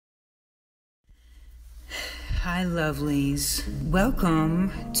Hi, lovelies.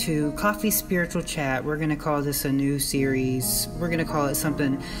 Welcome to Coffee Spiritual Chat. We're going to call this a new series. We're going to call it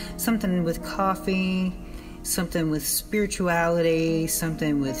something with coffee, something with spirituality,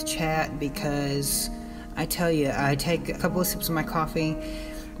 something with chat, because I tell you, I take a couple of sips of my coffee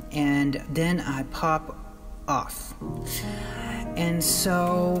and then I pop off. And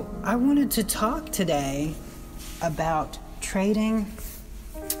so I wanted to talk today about trading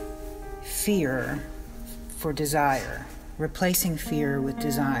fear for desire, replacing fear with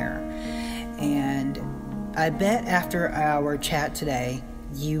desire. And I bet after our chat today,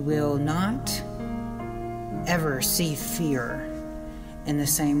 you will not ever see fear in the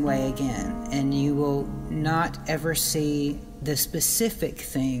same way again, and you will not ever see the specific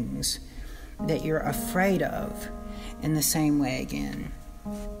things that you're afraid of in the same way again.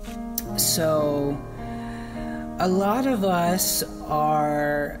 So a lot of us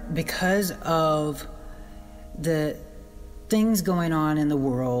are, because of the things going on in the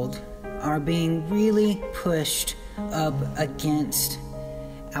world, are being really pushed up against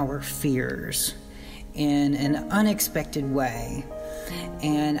our fears in an unexpected way.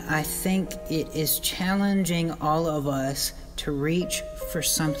 And I think it is challenging all of us to reach for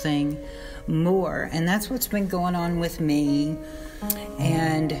something more. And that's what's been going on with me.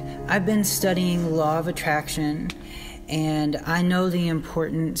 And I've been studying law of attraction, and I know the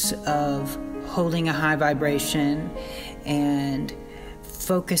importance of holding a high vibration and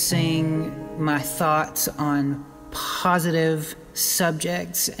focusing my thoughts on positive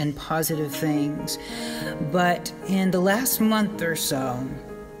subjects and positive things. But in the last month or so,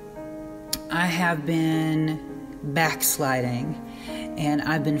 I have been backsliding, and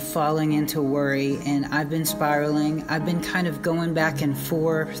I've been falling into worry, and I've been spiraling. I've been kind of going back and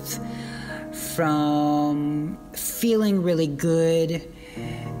forth from feeling really good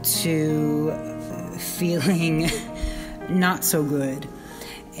to feeling not so good.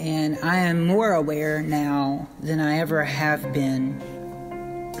 And I am more aware now than I ever have been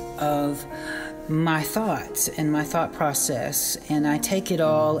of my thoughts and my thought process, and I take it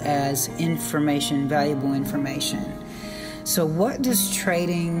all as information, valuable information. So what does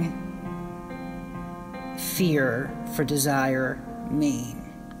trading fear for desire mean?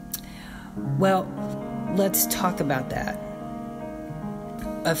 Well, let's talk about that.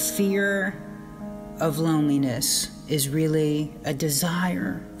 A fear of loneliness is really a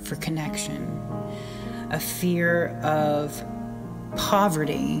desire for connection. A fear of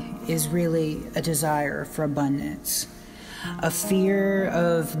poverty is really a desire for abundance. A fear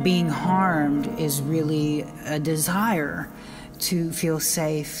of being harmed is really a desire to feel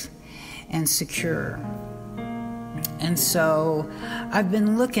safe and secure. And so I've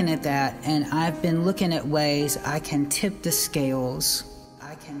been looking at that, and I've been looking at ways I can tip the scales.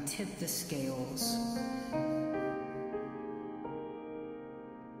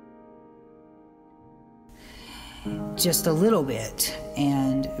 Just a little bit,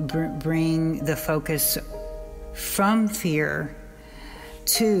 and bring the focus from fear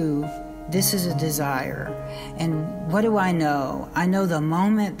to this is a desire. And what do I know? I know the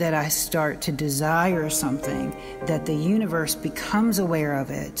moment that I start to desire something, that the universe becomes aware of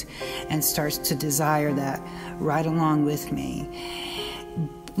it and starts to desire that right along with me.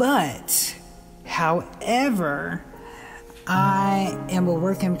 But, however, I am a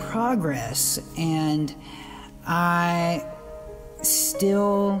work in progress, and I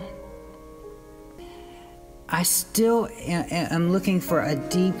still am looking for a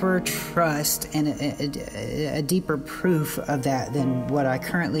deeper trust and a deeper proof of that than what I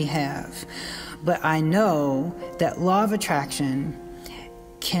currently have. But I know that law of attraction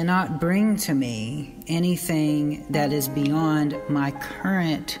cannot bring to me anything that is beyond my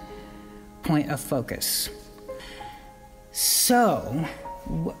current point of focus. So,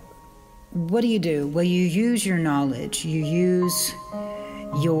 what do you do? Well, you use your knowledge, you use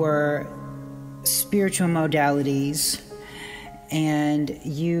your spiritual modalities, and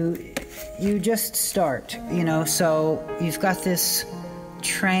you just start, so you've got this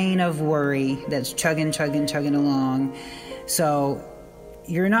train of worry that's chugging along. So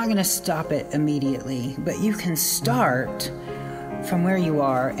you're not going to stop it immediately, but you can start from where you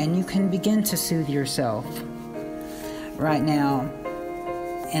are, and you can begin to soothe yourself right now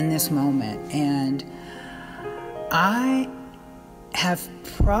in this moment. And I have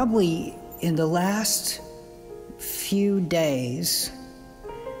probably in the last few days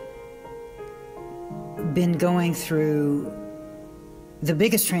been going through the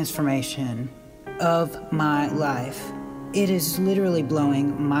biggest transformation of my life. It is literally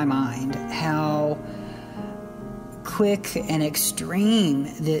blowing my mind how quick and extreme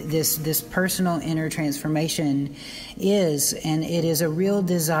this personal inner transformation is, and it is a real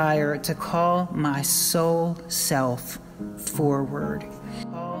desire to call my soul self forward.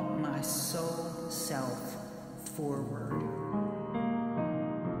 Call my soul self forward.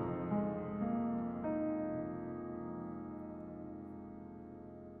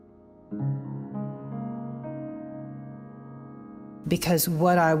 Because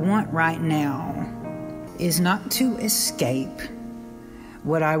what I want right now is not to escape.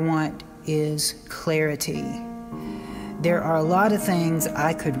 What I want is clarity. There are a lot of things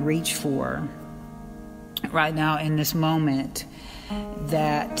I could reach for right now in this moment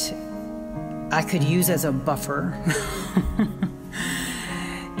that I could use as a buffer.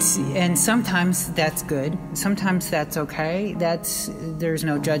 And sometimes that's good. Sometimes that's okay. There's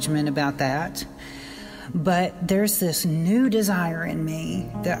no judgment about that. But there's this new desire in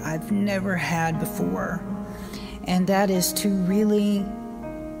me that I've never had before, and that is to really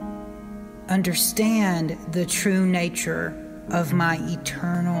understand the true nature of my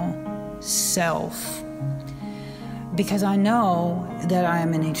eternal self. Because I know that I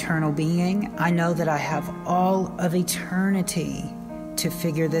am an eternal being. I know that I have all of eternity to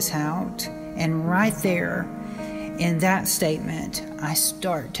figure this out. And right there, in that statement, I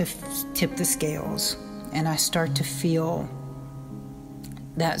start to tip the scales. And I start to feel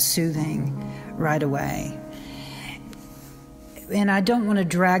that soothing right away. And I don't want to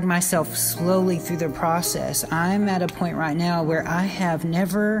drag myself slowly through the process. I'm at a point right now where I have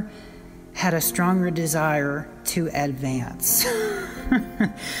never had a stronger desire to advance.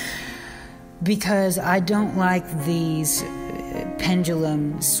 Because I don't like these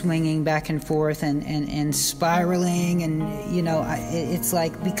pendulum swinging back and forth and spiraling, and it's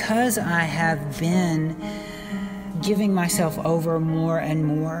like, because I have been giving myself over more and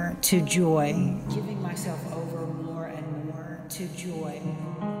more to joy, giving myself over more and more to joy.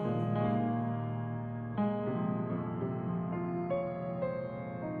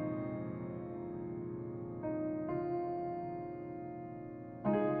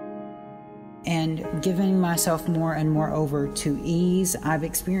 And giving myself more and more over to ease, I've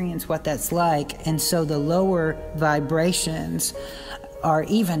experienced what that's like. And so the lower vibrations are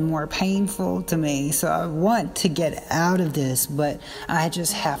even more painful to me. So I want to get out of this, but I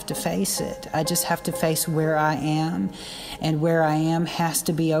just have to face it. I just have to face where I am, and where I am has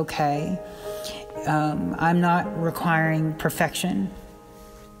to be okay. I'm not requiring perfection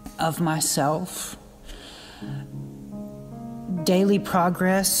of myself. Daily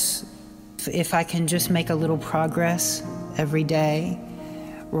progress, if I can just make a little progress every day,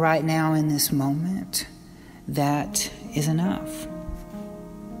 right now in this moment, that is enough.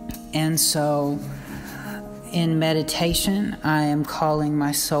 And so in meditation, I am calling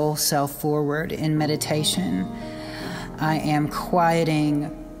my soul self forward. In meditation, I am quieting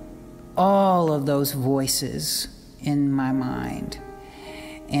all of those voices in my mind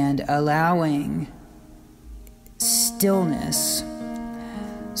and allowing stillness,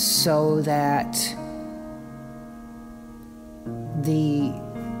 so that the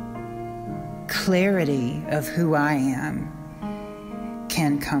clarity of who I am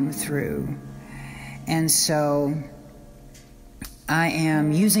can come through. And so I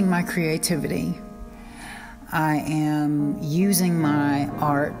am using my creativity. I am using my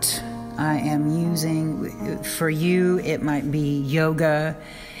art. I am using, for you, it might be yoga,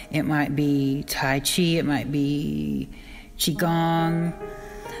 it might be Tai Chi, it might be Qigong.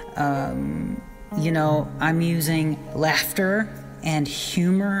 I'm using laughter and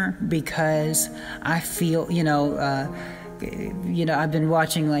humor because I feel, I've been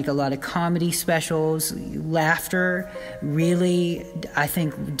watching like a lot of comedy specials. Laughter really, I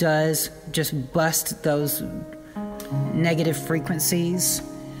think, does just bust those negative frequencies.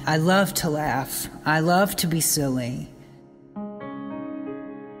 I love to laugh. I love to be silly.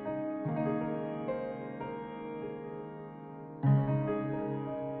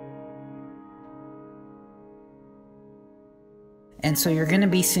 And so you're going to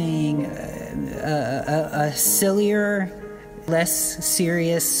be seeing a sillier, less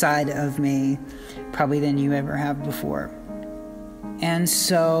serious side of me probably than you ever have before. And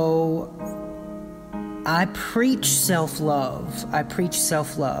so I preach self-love. I preach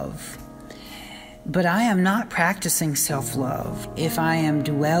self-love. But I am not practicing self-love if I am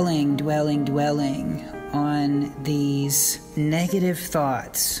dwelling on these negative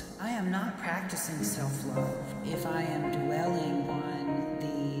thoughts. I am not practicing self-love if I am dwelling on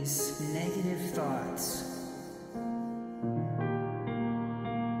these negative thoughts.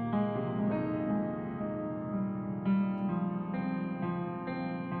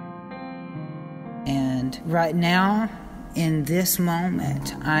 And And right now, in this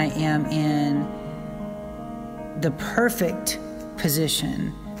moment, I am in the perfect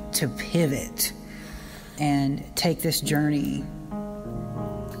position to pivot and take this journey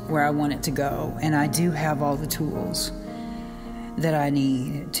where I want it to go. And I do have all the tools that I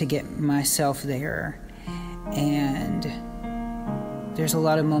need to get myself there. And there's a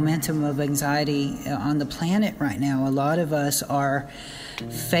lot of momentum of anxiety on the planet right now. A lot of us are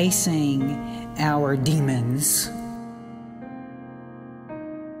facing our demons.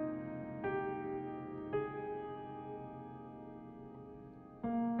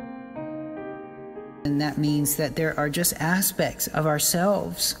 And that means that there are just aspects of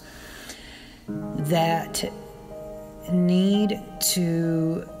ourselves that need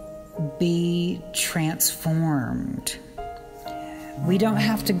to be transformed. We don't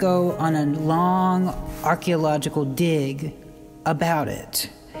have to go on a long archaeological dig about it.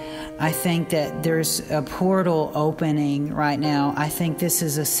 I think that there's a portal opening right now. I think this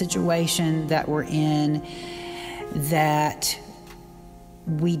is a situation that we're in that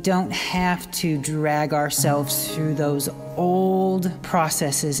we don't have to drag ourselves through those old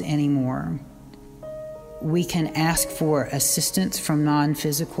processes anymore. We can ask for assistance from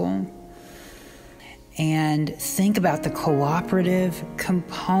non-physical and think about the cooperative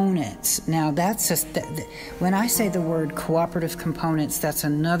components. Now, that's just, when I say the word cooperative components, that's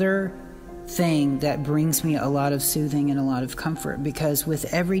another thing that brings me a lot of soothing and a lot of comfort, because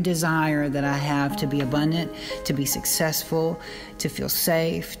with every desire that I have to be abundant, to be successful, to feel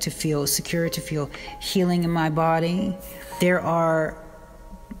safe, to feel secure, to feel healing in my body, there are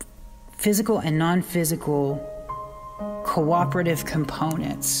physical and non-physical cooperative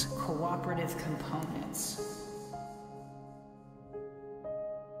components. Cooperative components.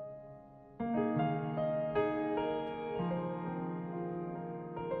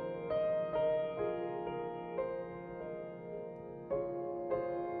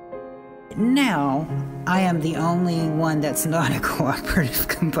 Now, I am the only one that's not a cooperative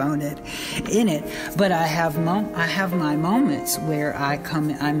component in it, but I have my moments where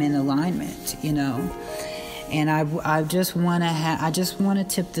I'm in alignment, you know, and I just want to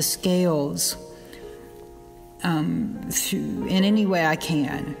tip the scales in any way I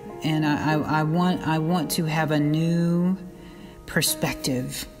can, and I want to have a new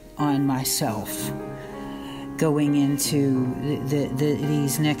perspective on myself going into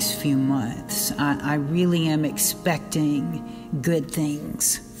these next few months. I really am expecting good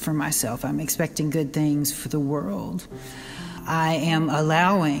things for myself. I'm expecting good things for the world. I am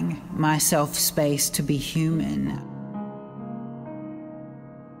allowing myself space to be human.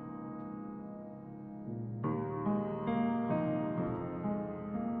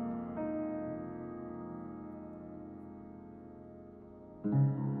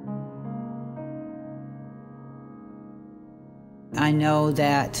 I know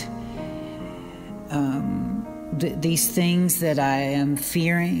that these things that I am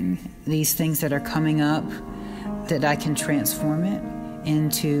fearing, these things that are coming up, that I can transform it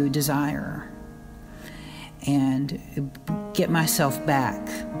into desire and get myself back.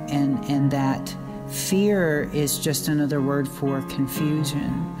 And that fear is just another word for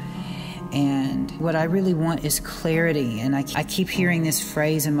confusion. And what I really want is clarity. And I keep hearing this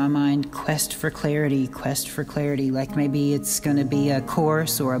phrase in my mind, quest for clarity, quest for clarity. Like maybe it's going to be a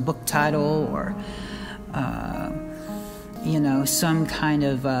course or a book title or, some kind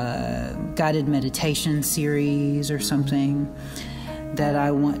of guided meditation series or something that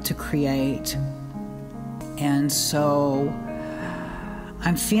I want to create. And so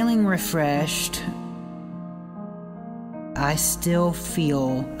I'm feeling refreshed. I still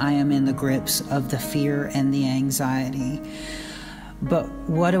feel I am in the grips of the fear and the anxiety. But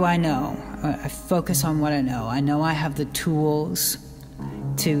what do I know? I focus on what I know. I know I have the tools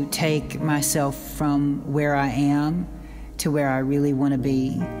to take myself from where I am to where I really want to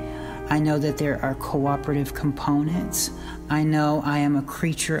be. I know that there are cooperative components. I know I am a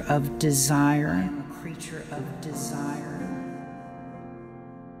creature of desire. I am a creature of desire.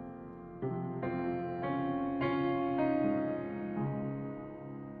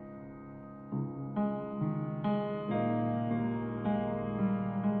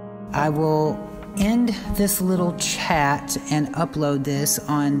 I will end this little chat and upload this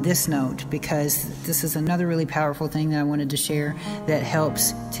on this note, because this is another really powerful thing that I wanted to share that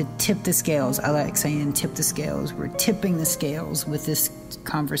helps to tip the scales. I like saying tip the scales. We're tipping the scales with this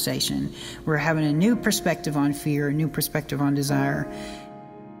conversation. We're having a new perspective on fear, a new perspective on desire.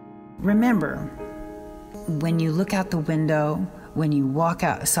 Remember, when you look out the window, when you walk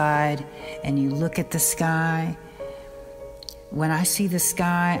outside and you look at the sky, when I see the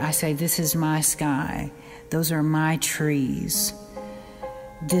sky, I say, this is my sky. Those are my trees.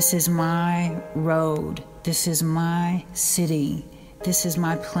 This is my road. This is my city. This is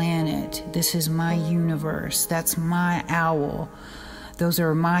my planet. This is my universe. That's my owl. Those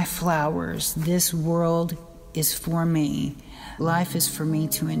are my flowers. This world is for me. Life is for me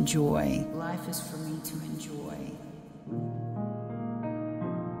to enjoy. Life is for me to enjoy.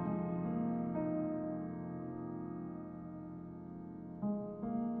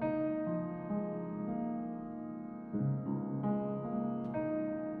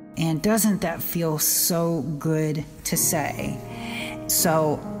 And doesn't that feel so good to say?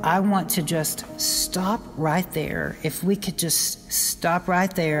 So I want to just stop right there. If we could just stop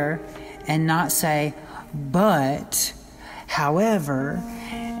right there and not say, but, however,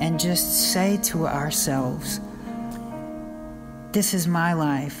 and just say to ourselves, this is my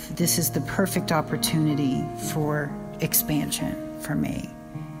life. This is the perfect opportunity for expansion for me.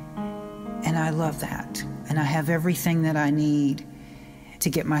 And I love that. And I have everything that I need to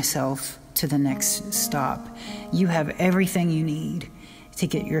get myself to the next stop. You have everything you need to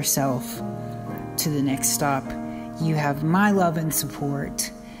get yourself to the next stop. You have my love and support.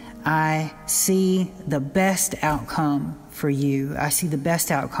 I see the best outcome for you. I see the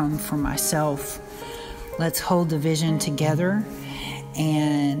best outcome for myself. Let's hold the vision together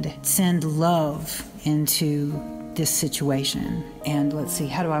and send love into this situation. And let's see,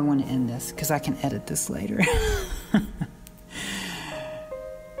 how do I want to end this? Because I can edit this later.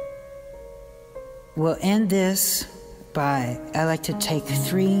 We'll end this by, I like to take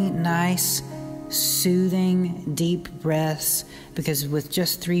 3 nice, soothing, deep breaths, because with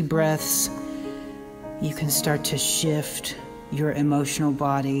just 3 breaths, you can start to shift your emotional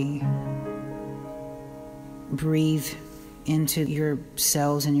body. Breathe into your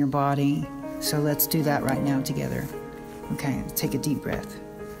cells in your body. So let's do that right now together. Okay, take a deep breath.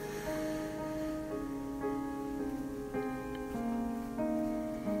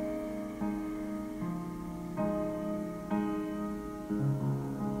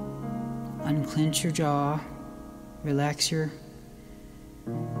 Unclench your jaw, relax your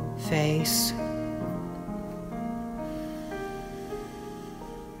face.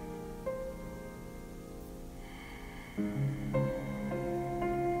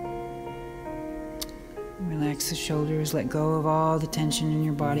 Relax the shoulders, let go of all the tension in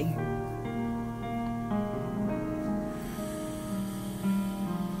your body.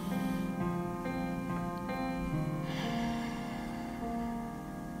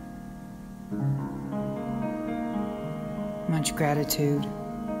 Much gratitude,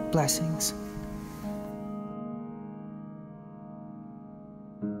 blessings.